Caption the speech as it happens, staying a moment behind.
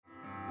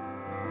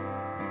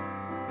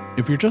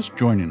If you're just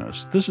joining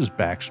us, this is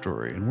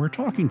Backstory, and we're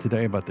talking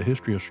today about the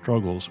history of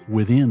struggles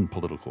within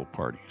political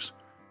parties.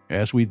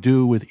 As we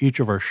do with each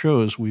of our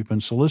shows, we've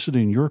been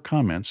soliciting your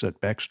comments at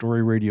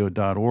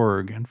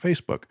backstoryradio.org and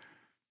Facebook.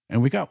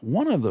 And we got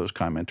one of those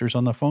commenters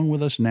on the phone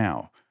with us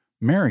now,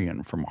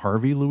 Marion from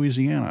Harvey,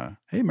 Louisiana.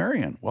 Hey,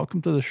 Marion,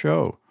 welcome to the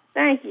show.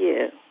 Thank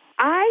you.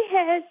 I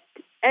had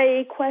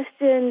a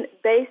question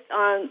based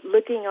on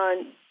looking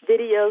on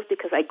videos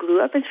because I grew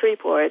up in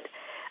Shreveport,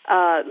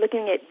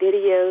 looking at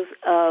videos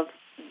of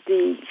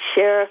the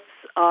sheriff's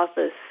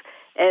office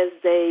as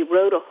they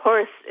rode a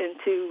horse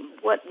into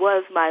what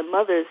was my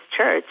mother's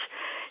church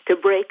to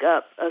break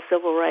up a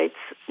civil rights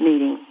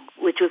meeting,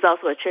 which was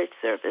also a church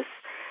service.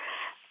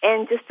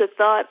 And just the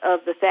thought of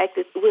the fact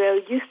that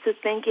we're used to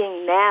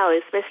thinking now,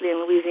 especially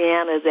in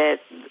Louisiana, that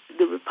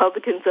the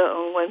Republicans are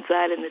on one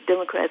side and the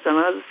Democrats on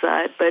the other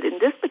side. But in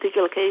this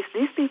particular case,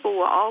 these people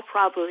were all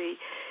probably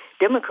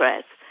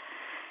Democrats.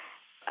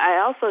 I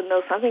also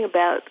know something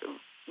about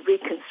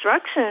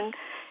Reconstruction.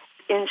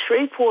 In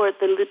Shreveport,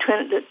 the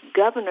lieutenant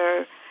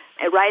governor,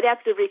 right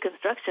after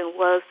Reconstruction,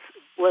 was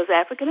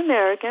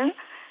African-American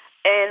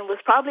and was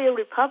probably a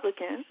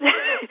Republican.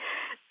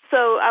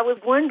 So I was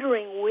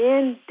wondering,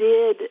 when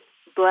did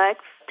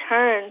blacks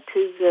turn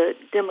to the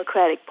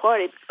Democratic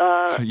Party?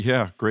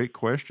 Yeah, great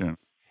question.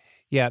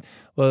 Yeah,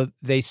 well,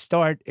 they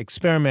start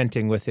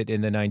experimenting with it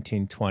in the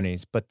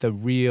 1920s, but the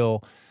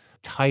real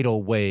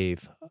tidal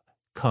wave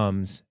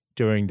comes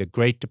during the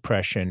Great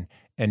Depression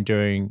and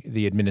during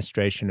the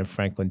administration of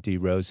Franklin D.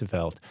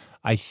 Roosevelt.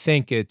 I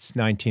think it's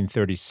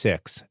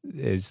 1936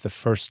 is the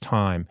first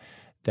time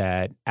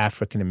that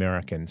African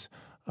Americans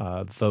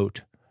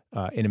vote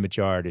in a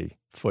majority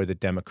for the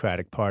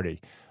Democratic Party.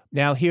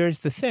 Now, here's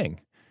the thing.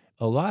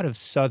 A lot of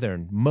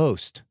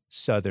most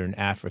Southern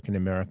African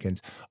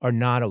Americans are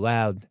not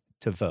allowed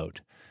to vote.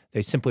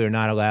 They simply are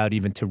not allowed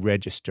even to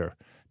register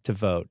to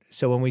vote.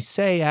 So when we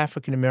say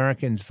African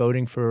Americans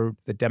voting for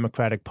the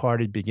Democratic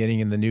Party beginning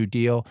in the New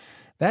Deal,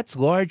 that's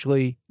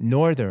largely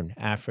Northern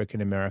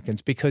African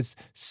Americans, because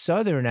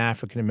Southern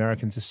African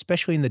Americans,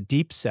 especially in the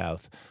Deep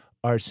South,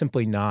 are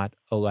simply not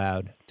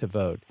allowed to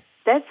vote.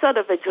 That sort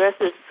of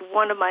addresses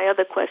one of my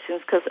other questions,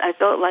 because I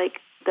felt like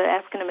the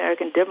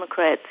African-American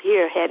Democrats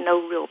here had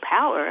no real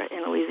power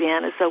in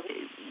Louisiana. So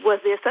was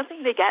there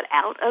something they got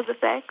out of the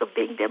fact of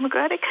being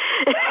Democratic?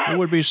 It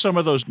would be some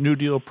of those New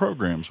Deal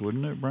programs,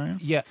 wouldn't it, Brian?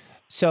 Yeah.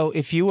 So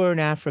if you were an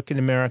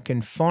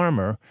African-American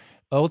farmer,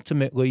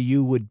 ultimately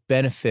you would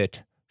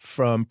benefit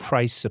from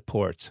price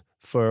supports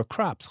for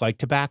crops like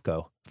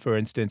tobacco, for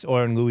instance,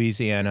 or in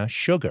Louisiana,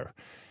 sugar.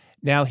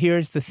 Now,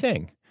 here's the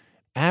thing.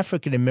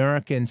 African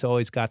Americans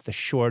always got the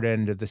short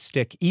end of the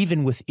stick,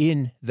 even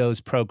within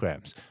those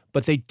programs.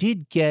 But they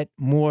did get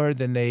more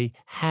than they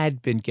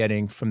had been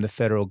getting from the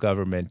federal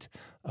government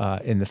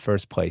in the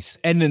first place.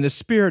 And in the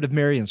spirit of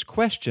Marion's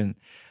question,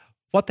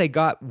 what they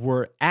got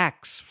were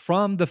acts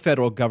from the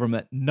federal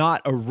government, not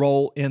a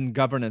role in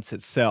governance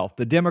itself.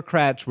 The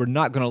Democrats were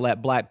not going to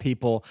let black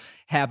people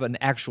have an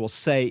actual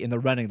say in the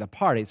running of the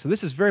party. So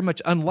this is very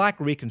much unlike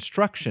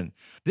Reconstruction.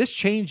 This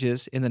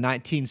changes in the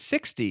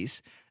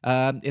 1960s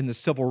in the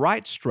civil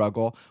rights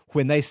struggle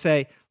when they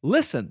say,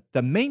 listen,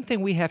 the main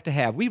thing we have to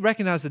have, we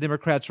recognize the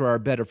Democrats are our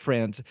better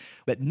friends,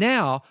 but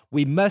now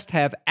we must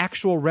have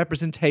actual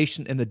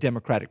representation in the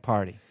Democratic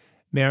Party.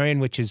 Marion,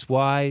 which is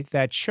why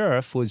that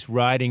sheriff was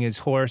riding his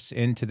horse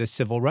into the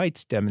civil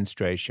rights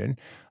demonstration,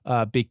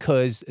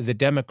 because the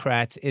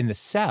Democrats in the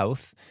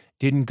South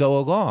didn't go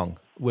along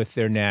with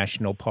their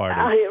national party.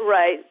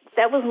 Right.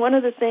 That was one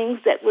of the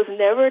things that was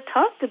never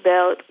talked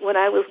about when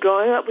I was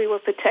growing up. We were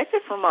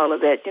protected from all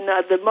of that. You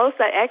know, the most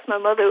I asked my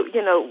mother,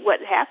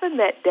 what happened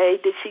that day,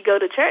 did she go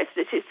to church?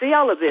 Did she see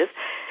all of this?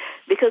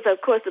 Because,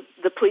 of course,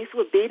 the police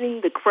were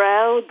beating the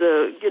crowd.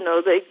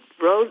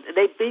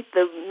 They beat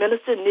the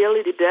minister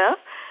nearly to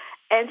death.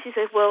 And she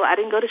said, well, I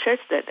didn't go to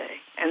church that day.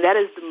 And that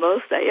is the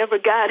most I ever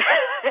got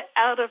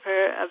out of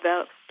her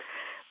about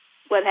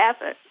what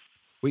happened.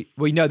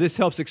 We know this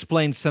helps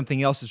explain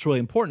something else that's really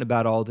important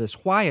about all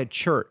this. Why a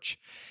church?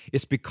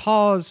 It's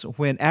because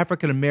when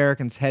African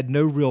Americans had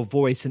no real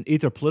voice in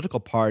either political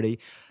party,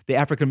 the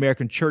African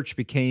American church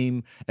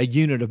became a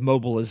unit of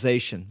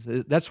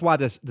mobilization. That's why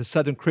the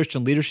Southern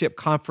Christian Leadership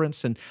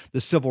Conference and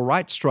the civil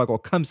rights struggle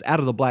comes out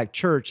of the black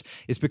church,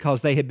 is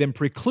because they had been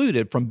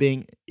precluded from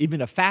being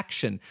even a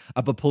faction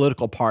of a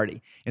political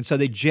party. And so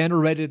they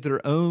generated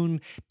their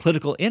own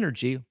political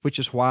energy, which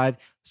is why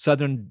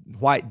Southern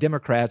white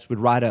Democrats would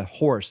ride a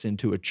horse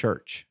into a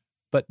church.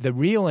 But the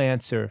real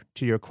answer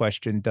to your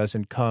question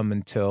doesn't come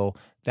until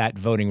that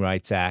Voting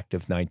Rights Act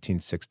of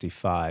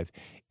 1965.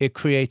 It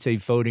creates a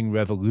voting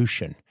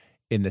revolution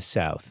in the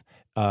South.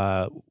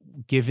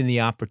 Given the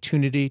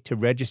opportunity to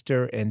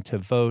register and to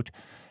vote,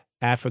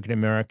 African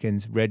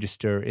Americans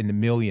register in the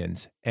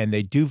millions, and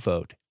they do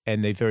vote.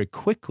 And they very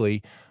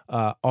quickly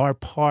are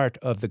part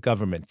of the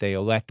government. They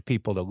elect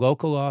people to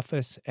local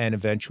office and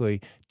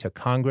eventually to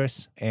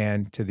Congress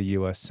and to the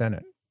U.S.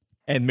 Senate.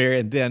 And Mary,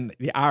 and then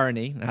the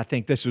irony, and I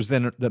think this was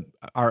then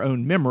our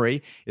own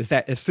memory, is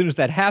that as soon as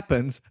that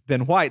happens,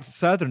 then white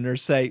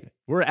Southerners say,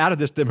 we're out of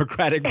this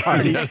Democratic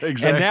Party, Yeah,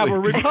 exactly. and now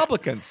we're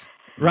Republicans,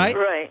 right?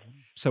 Right.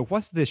 So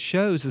what this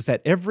shows is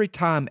that every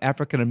time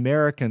African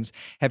Americans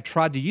have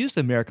tried to use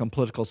the American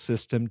political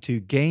system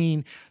to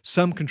gain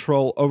some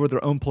control over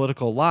their own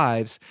political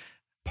lives,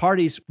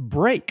 parties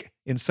break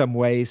in some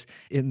ways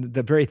in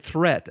the very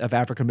threat of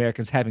African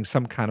Americans having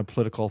some kind of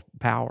political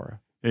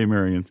power. Hey,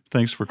 Marion,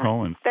 thanks for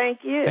calling.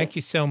 Thank you. Thank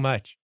you so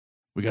much.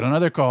 We got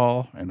another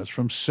call, and it's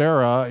from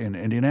Sarah in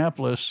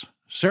Indianapolis.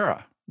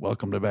 Sarah,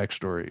 welcome to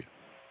Backstory.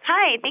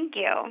 Hi, thank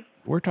you.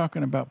 We're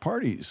talking about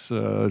parties.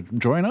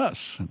 Join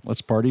us.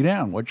 Let's party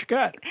down. What you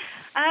got?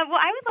 Well,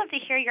 I would love to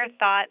hear your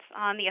thoughts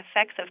on the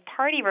effects of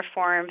party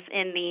reforms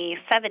in the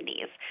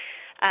 70s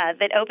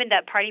that opened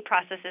up party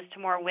processes to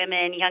more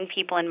women, young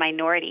people, and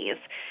minorities.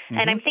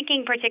 And I'm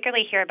thinking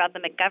particularly here about the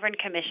McGovern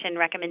Commission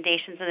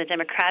recommendations in the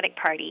Democratic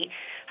Party.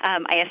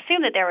 I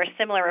assume that there were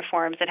similar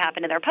reforms that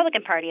happened in the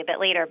Republican Party a bit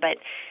later, but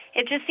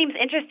it just seems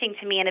interesting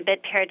to me and a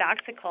bit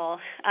paradoxical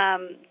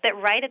that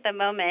right at the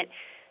moment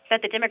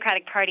that the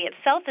Democratic Party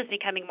itself is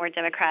becoming more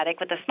democratic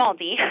with a small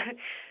d,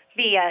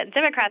 the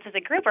Democrats as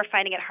a group are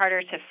finding it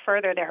harder to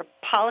further their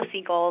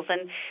policy goals.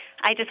 And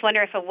I just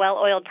wonder if a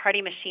well-oiled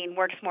party machine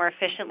works more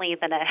efficiently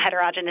than a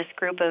heterogeneous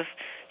group of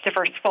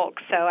diverse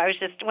folks. So I was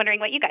just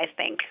wondering what you guys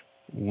think.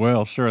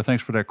 Well, Sarah,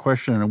 thanks for that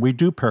question. And we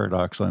do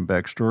paradox on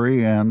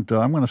Backstory, and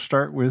I'm going to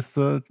start with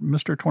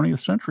Mr. 20th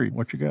Century.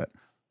 What you got?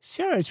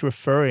 Sarah's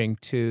referring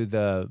to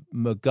the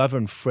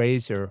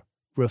McGovern-Fraser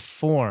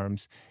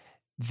reforms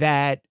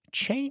that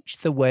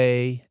changed the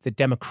way the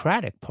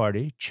Democratic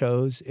Party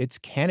chose its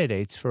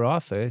candidates for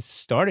office,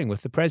 starting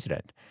with the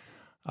president.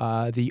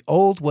 The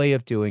old way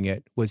of doing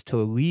it was to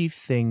leave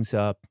things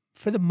up,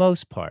 for the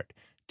most part,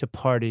 to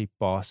party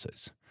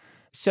bosses.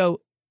 So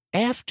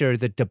after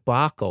the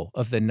debacle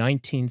of the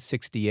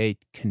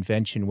 1968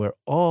 convention, where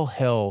all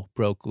hell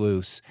broke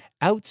loose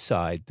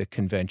outside the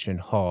convention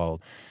hall,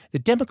 the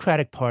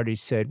Democratic Party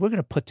said, we're going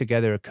to put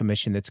together a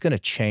commission that's going to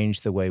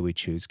change the way we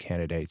choose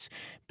candidates,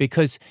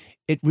 because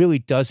it really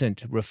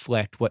doesn't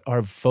reflect what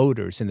our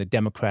voters in the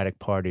Democratic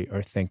Party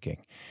are thinking.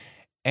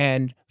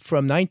 And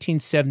from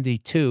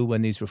 1972,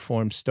 when these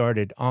reforms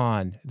started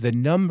on, the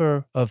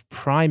number of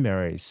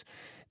primaries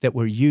that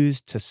were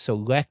used to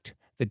select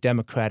the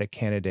Democratic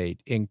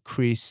candidate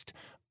increased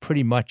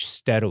pretty much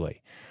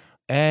steadily.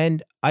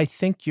 And I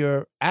think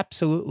you're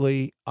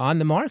absolutely on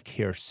the mark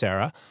here,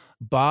 Sarah,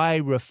 by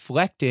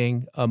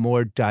reflecting a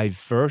more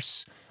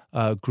diverse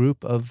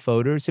group of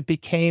voters. It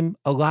became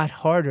a lot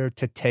harder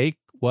to take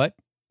what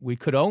we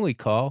could only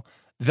call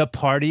the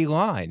party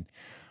line.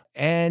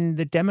 And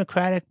the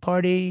Democratic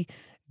Party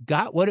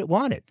got what it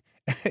wanted.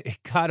 It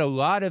got a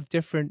lot of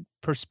different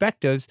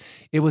perspectives.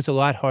 It was a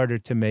lot harder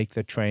to make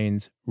the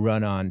trains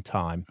run on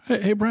time.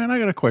 Hey, Brian, I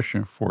got a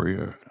question for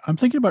you. I'm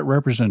thinking about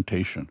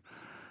representation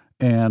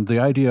and the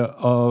idea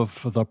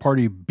of the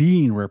party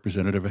being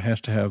representative. It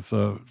has to have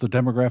the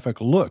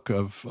demographic look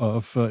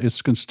of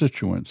its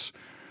constituents.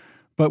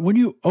 But when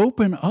you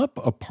open up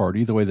a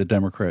party the way the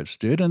Democrats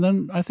did, and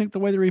then I think the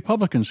way the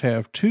Republicans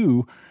have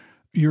too,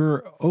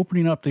 you're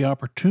opening up the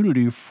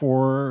opportunity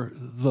for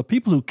the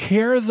people who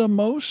care the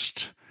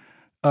most,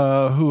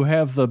 who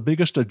have the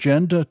biggest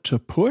agenda to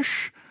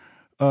push.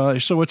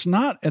 So it's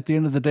not at the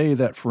end of the day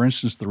that, for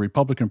instance, the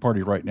Republican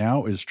Party right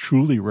now is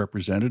truly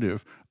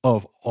representative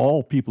of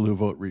all people who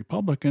vote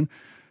Republican.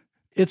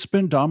 It's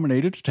been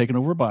dominated, taken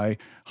over by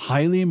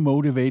highly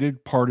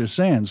motivated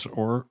partisans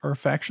or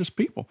factious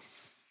people.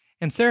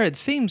 And Sarah, it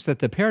seems that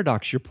the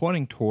paradox you're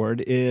pointing toward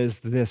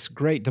is this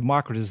great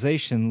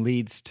democratization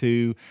leads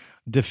to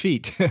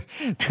defeat,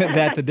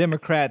 that the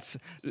Democrats,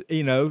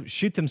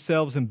 shoot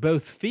themselves in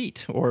both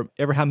feet, or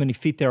ever how many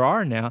feet there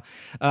are now,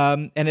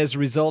 and as a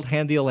result,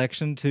 hand the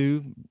election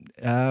to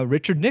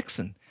Richard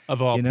Nixon.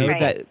 Of all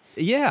people.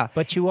 Yeah.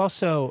 But you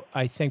also,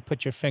 I think,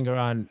 put your finger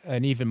on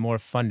an even more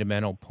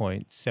fundamental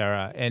point,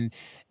 Sarah, and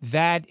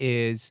that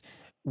is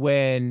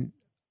when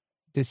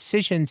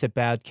decisions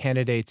about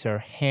candidates are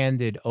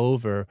handed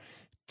over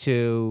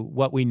to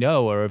what we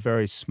know are a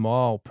very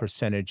small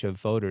percentage of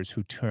voters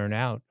who turn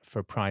out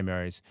for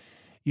primaries.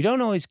 You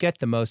don't always get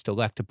the most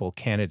electable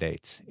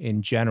candidates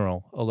in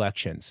general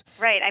elections.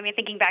 Right. I mean,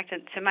 thinking back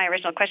to my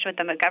original question with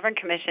the McGovern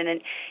Commission,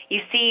 and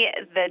you see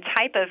the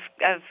type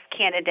of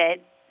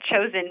candidate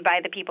chosen by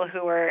the people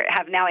who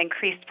have now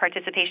increased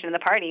participation in the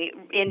party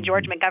in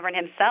George McGovern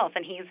himself,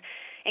 and he's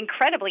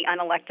incredibly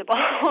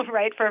unelectable,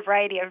 right, for a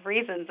variety of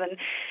reasons. And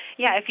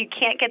yeah, if you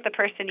can't get the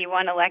person you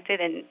want elected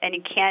and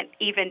you can't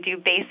even do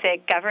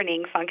basic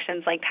governing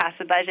functions like pass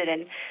a budget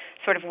and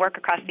sort of work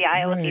across the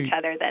aisle with each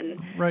other, then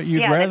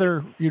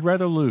you'd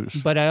rather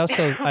lose. But I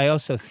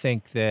also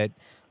think that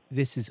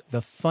this is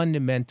the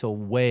fundamental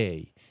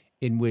way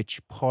in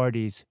which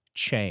parties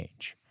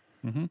change.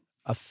 Mm-hmm.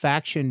 A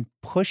faction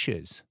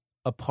pushes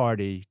a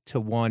party to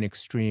one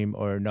extreme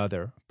or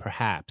another,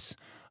 perhaps,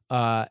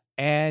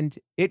 and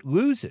it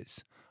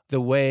loses.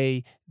 the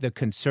way the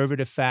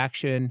conservative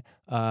faction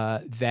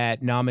that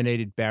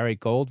nominated Barry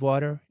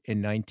Goldwater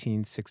in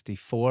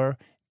 1964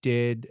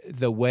 did,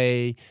 the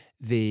way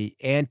the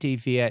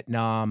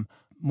anti-Vietnam,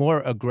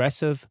 more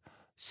aggressive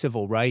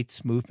civil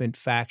rights movement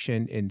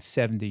faction in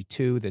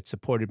 72 that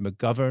supported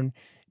McGovern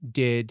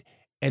did.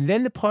 And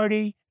then the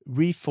party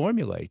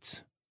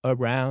reformulates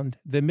around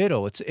the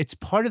middle. It's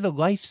part of the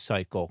life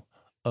cycle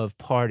of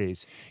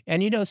parties.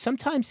 And,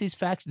 sometimes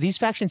these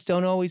factions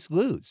don't always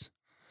lose.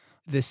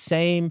 The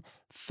same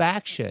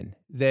faction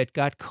that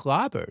got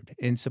clobbered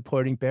in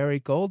supporting Barry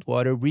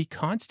Goldwater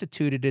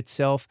reconstituted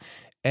itself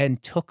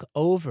and took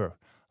over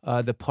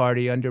the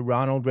party under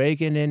Ronald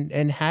Reagan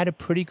and had a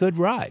pretty good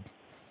ride.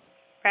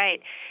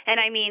 Right. And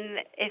I mean,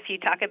 if you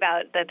talk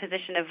about the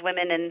position of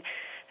women and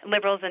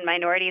liberals and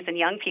minorities and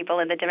young people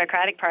in the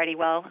Democratic Party,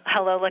 well,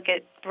 look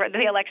at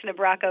the election of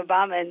Barack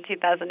Obama in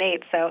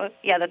 2008. So,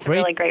 yeah, that's a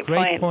really great point.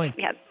 Great point.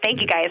 Yeah,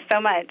 thank you guys so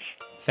much.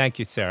 Thank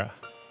you, Sarah.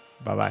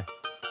 Bye-bye.